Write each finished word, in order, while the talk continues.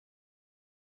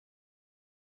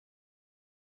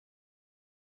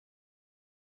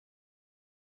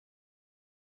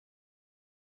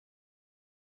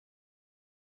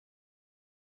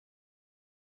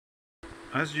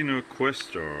As you know,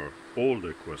 Questar, all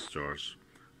the Questars,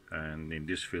 and in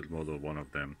this field model one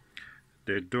of them,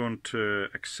 they don't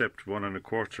accept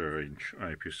 1¼ inch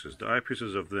eyepieces. The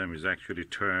eyepieces of them is actually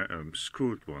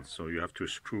screwed ones, so you have to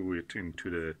screw it into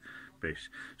the base.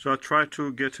 So I try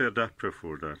to get an adapter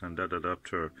for that, and that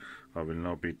adapter I will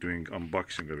now be doing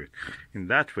unboxing of it. In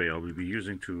that way, I will be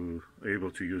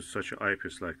able to use such an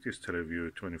eyepiece like this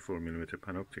Televue 24mm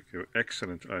Panoptic,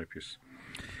 excellent eyepiece,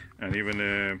 and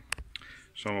even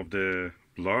some of the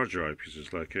larger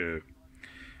eyepieces like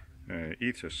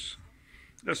Ethos.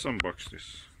 Let's unbox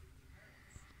this.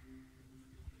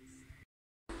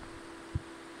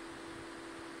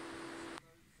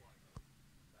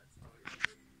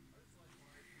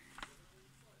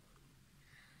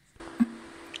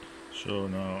 So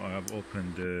now I have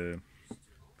opened the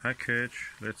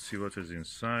package. Let's see what is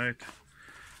inside.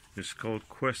 It's called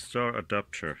Questar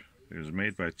adapter. It was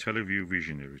made by Televue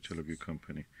Visionary, Televue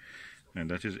company, and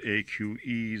that is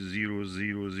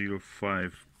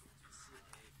AQE0005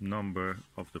 number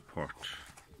of the part.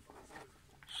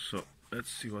 So let's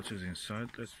see what is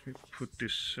inside. Let's put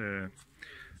this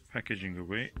packaging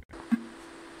away.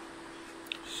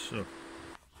 So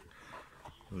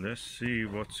let's see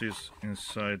what is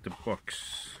inside the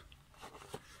box.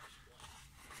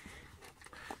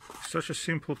 Such a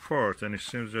simple part, and it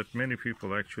seems that many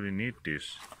people actually need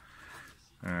this,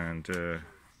 and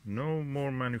no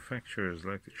more manufacturers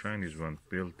like the Chinese one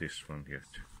built this one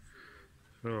yet.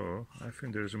 So I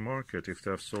think there is a market. If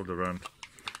they have sold around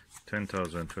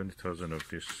 10,000, 20,000 of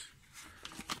this,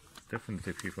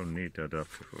 definitely people need the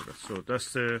adapter for that. So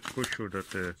that's the for sure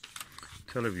that the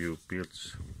Televue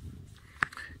builds.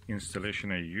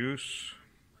 Installation I use: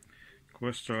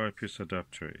 Questar eyepiece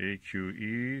adapter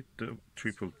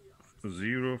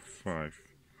AQE0005.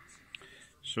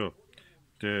 So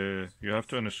you have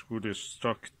to unscrew the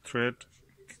stock thread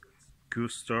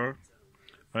Questar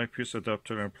eyepiece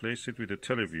adapter and place it with the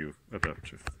Televue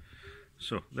adapter.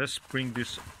 So let's bring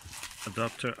this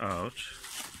adapter out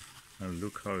and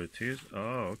look how it is.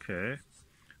 Oh, okay.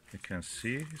 You can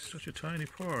see it's such a tiny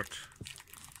part,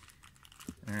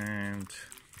 and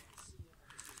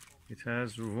it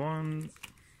has one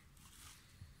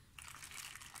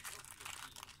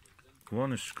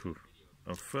screw.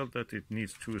 I felt that it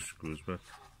needs 2 screws, but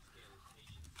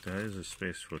there is a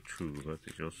space for 2, but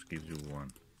it just gives you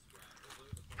 1.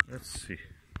 Let's see.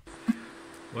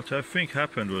 What I think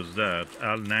happened was that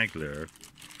Al Nagler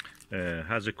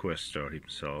has a Questar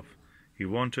himself.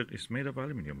 It's made of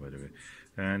aluminum, by the way,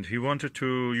 and he wanted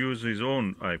to use his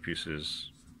own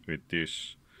eyepieces with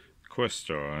this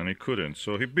Questar, and he couldn't.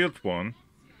 So he built one.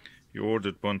 He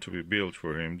ordered one to be built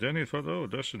for him. Then he thought, oh,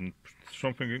 that's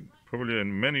something probably,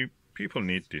 and many people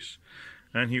need this.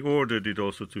 And he ordered it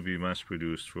also to be mass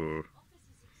produced for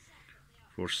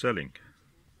selling.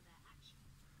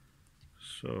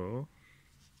 So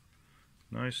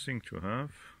nice thing to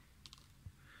have.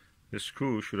 The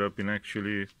screw should have been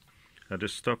actually had a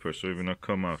stopper, so it will not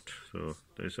come out. So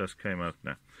this just came out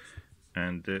now.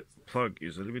 And the plug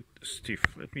is a little bit stiff.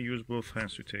 Let me use both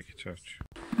hands to take it out.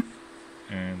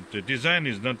 And the design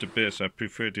is not the best. I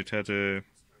preferred it had a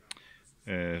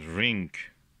ring,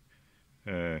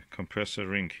 compressor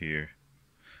ring here.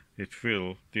 This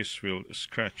will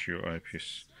scratch your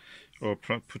eyepiece, or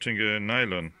putting a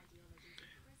nylon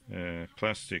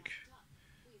plastic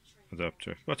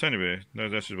adapter. But anyway,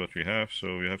 this is what we have,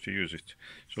 so we have to use it.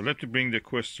 So let me bring the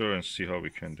Questar and see how we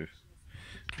can do.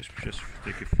 Just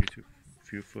take a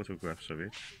few photographs of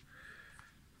it.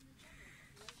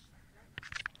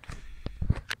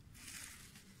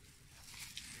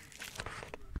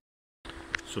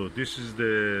 So this is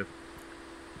the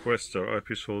Questar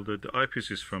eyepiece holder. The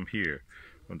eyepiece is from here,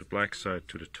 from the black side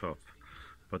to the top,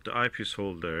 but the eyepiece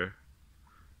holder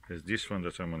is this one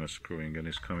that I'm unscrewing, and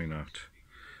it's coming out.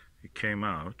 It came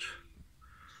out,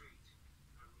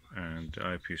 and the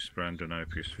eyepiece, Brandon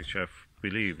eyepiece, which I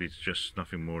believe is just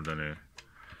nothing more than a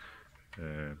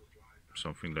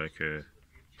something like a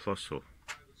puzzle.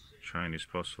 Chinese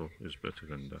puzzle is better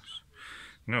than this.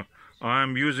 No,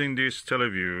 I'm using this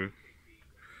Televue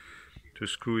to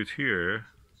screw it here,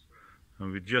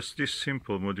 and with just this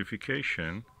simple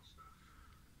modification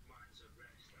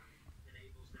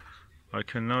I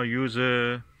can now use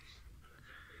a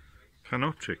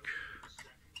Panoptic.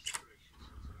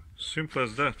 Simple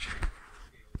as that.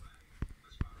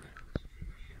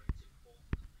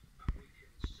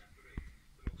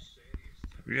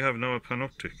 We have now a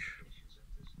Panoptic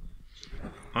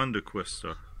on the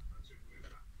Questar.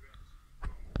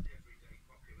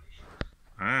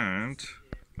 And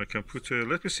I can put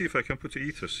let me see if I can put the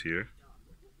Ethos here.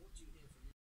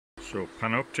 So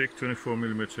Panoptic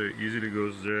 24mm easily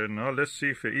goes there. Now let's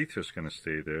see if the Ethos can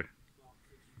stay there.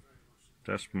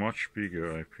 That's much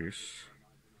bigger eyepiece.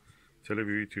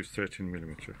 Televue Ethos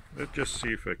 13mm. Let's just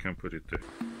see if I can put it there.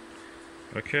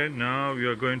 Okay, now we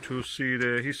are going to see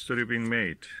the history being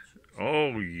made.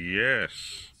 Oh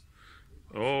yes.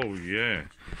 Oh yeah.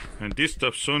 And this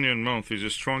Dobsonian mount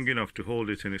is strong enough to hold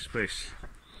it in space.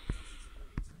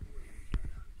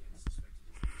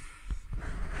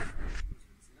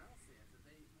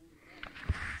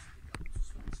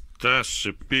 That's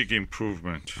a big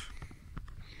improvement.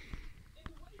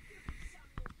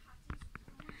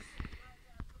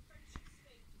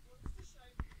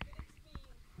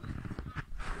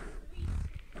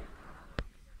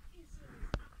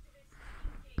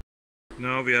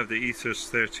 Now we have the Ethos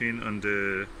 13 on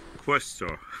the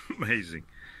Questar. Amazing.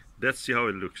 Let's see how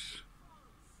it looks.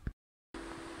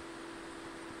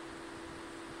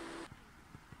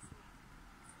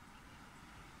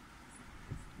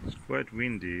 It's quite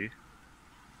windy,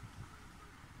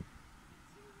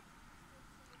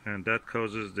 and that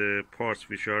causes the parts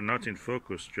which are not in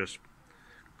focus just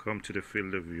come to the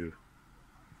field of view.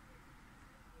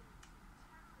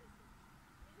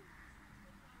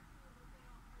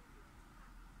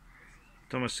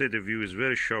 Thomas said the view is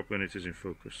very sharp when it is in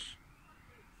focus.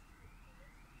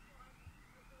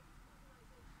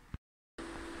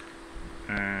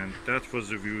 And that was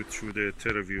the view through the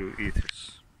Tele Vue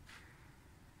Ethos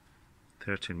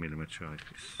 13mm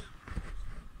eyepiece.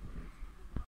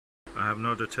 I have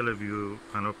now the Tele Vue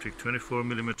Panoptic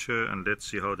 24mm, and let's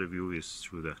see how the view is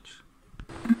through that.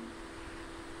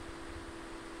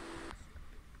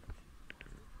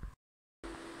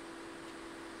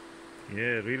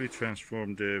 Yeah, really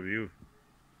transformed the view.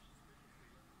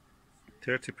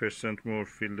 30% more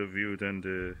field of view than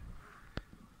the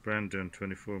Brandon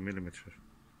 24mm.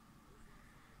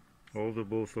 Although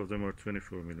both of them are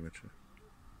 24mm.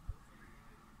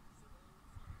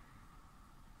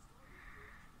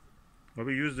 I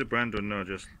will use the Brandon now,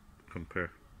 just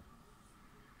compare.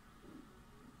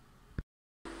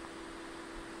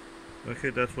 Okay,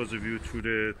 that was the view through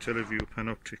the Televue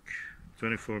Panoptic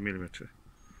 24mm.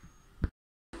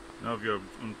 Now we are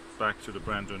back to the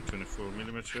Brandon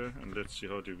 24mm, and let's see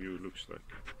how the view looks like.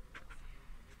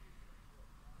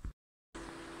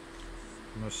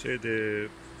 I must say the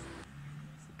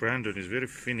Brandon is very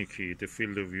finicky, the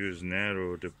field of view is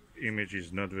narrow, the image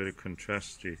is not very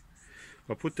contrasty.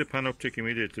 I'll put the Panoptic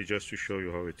immediately just to show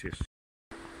you how it is.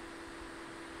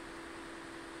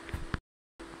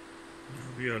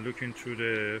 Now we are looking through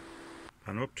the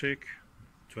Panoptic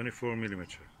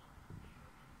 24mm.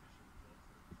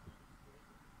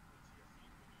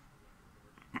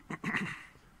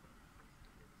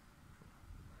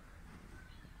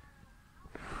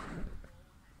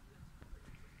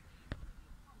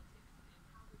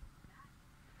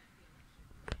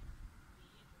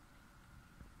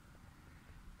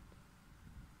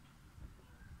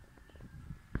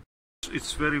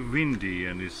 It's very windy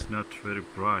and it's not very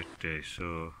bright day,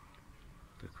 so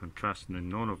the contrast in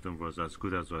none of them was as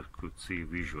good as I could see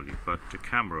visually, but the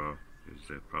camera is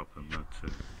the problem, not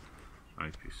the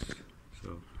eyepiece.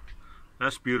 So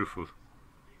that's beautiful,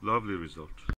 lovely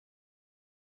result.